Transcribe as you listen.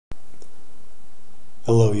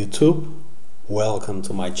Hello YouTube, welcome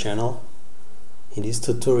to my channel. In this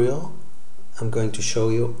tutorial I'm going to show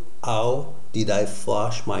you how did I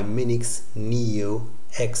flash my Minix Neo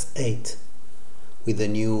X8 with the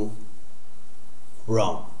new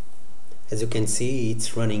ROM. As you can see,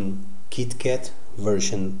 it's running KitKat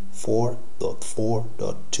version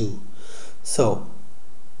 4.4.2. So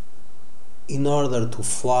in order to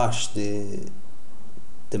flash the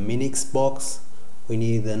Minix box, we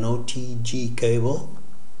need an OTG cable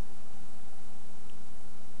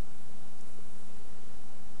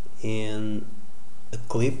and a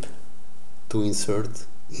clip to insert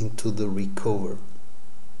into the recover.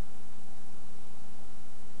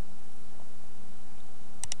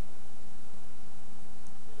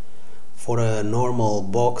 For a normal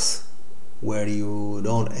box where you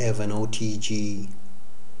don't have an OTG,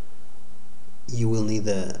 you will need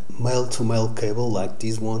a male-to-male cable like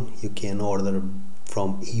this one. You can order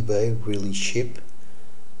from eBay, really cheap.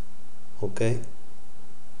 Okay,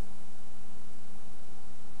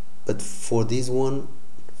 but for this one,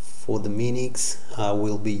 for the Minix, I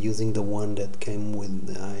will be using the one that came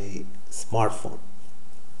with my smartphone.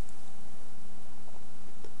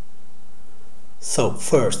 So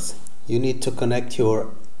first you need to connect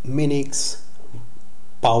your Minix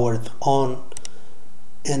powered on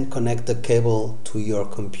and connect the cable to your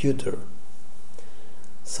computer.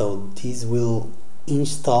 So this will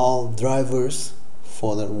install drivers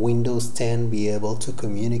for the Windows 10 be able to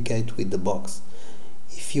communicate with the box.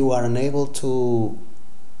 If you are unable to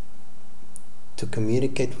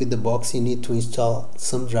communicate with the box, you need to install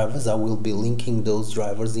some drivers. I will be linking those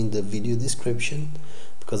drivers in the video description,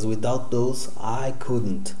 because without those I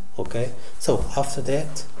couldn't. Okay, so after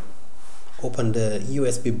that, open the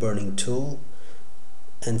USB burning tool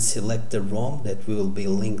and select the ROM that will be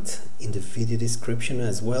linked in the video description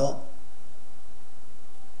as well,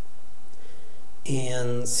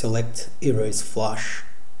 and select erase flash.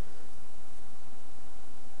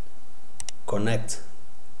 Connect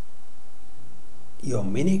your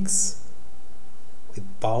Minix with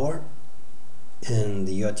power and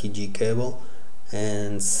the OTG cable,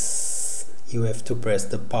 and you have to press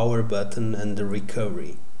the power button and the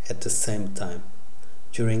recovery at the same time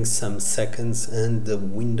during some seconds, and the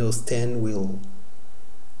Windows 10 will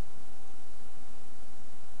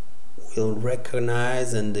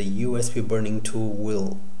recognize, and the USB burning tool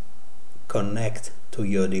will connect to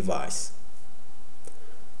your device.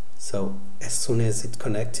 So as soon as it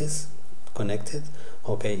connected,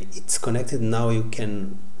 okay, it's connected. Now you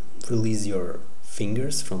can release your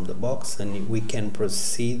fingers from the box and we can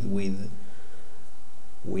proceed with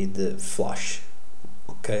the flash.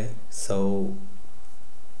 Okay, so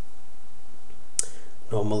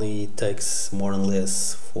normally it takes more or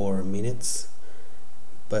less 4 minutes,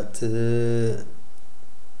 but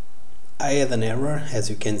I had an error, as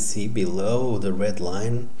you can see below the red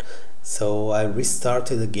line. So I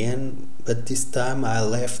restarted again, but this time I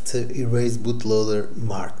left erase bootloader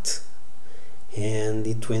marked and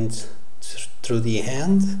it went through the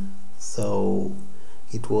hand, so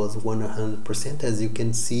it was 100% as you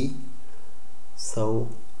can see. So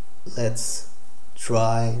let's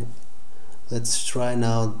try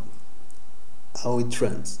now how it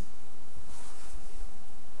runs.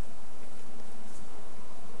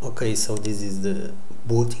 Okay, so this is the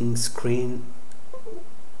booting screen,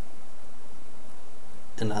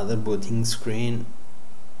 another booting screen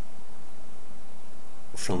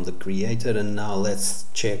from the creator, and now let's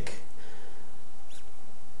check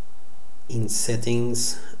in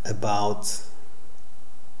settings about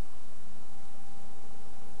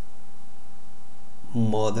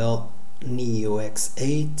model Neo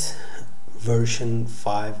X8 version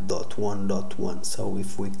 5.1.1. so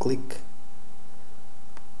if we click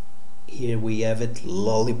here, we have it,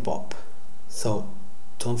 Lollipop. So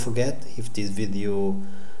don't forget, if this video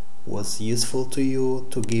was useful to you,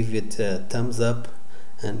 to give it a thumbs up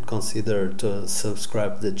and consider to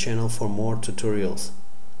subscribe to the channel for more tutorials.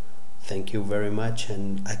 Thank you very much,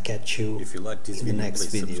 and I catch you if you like this in the next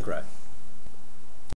video. Subscribe.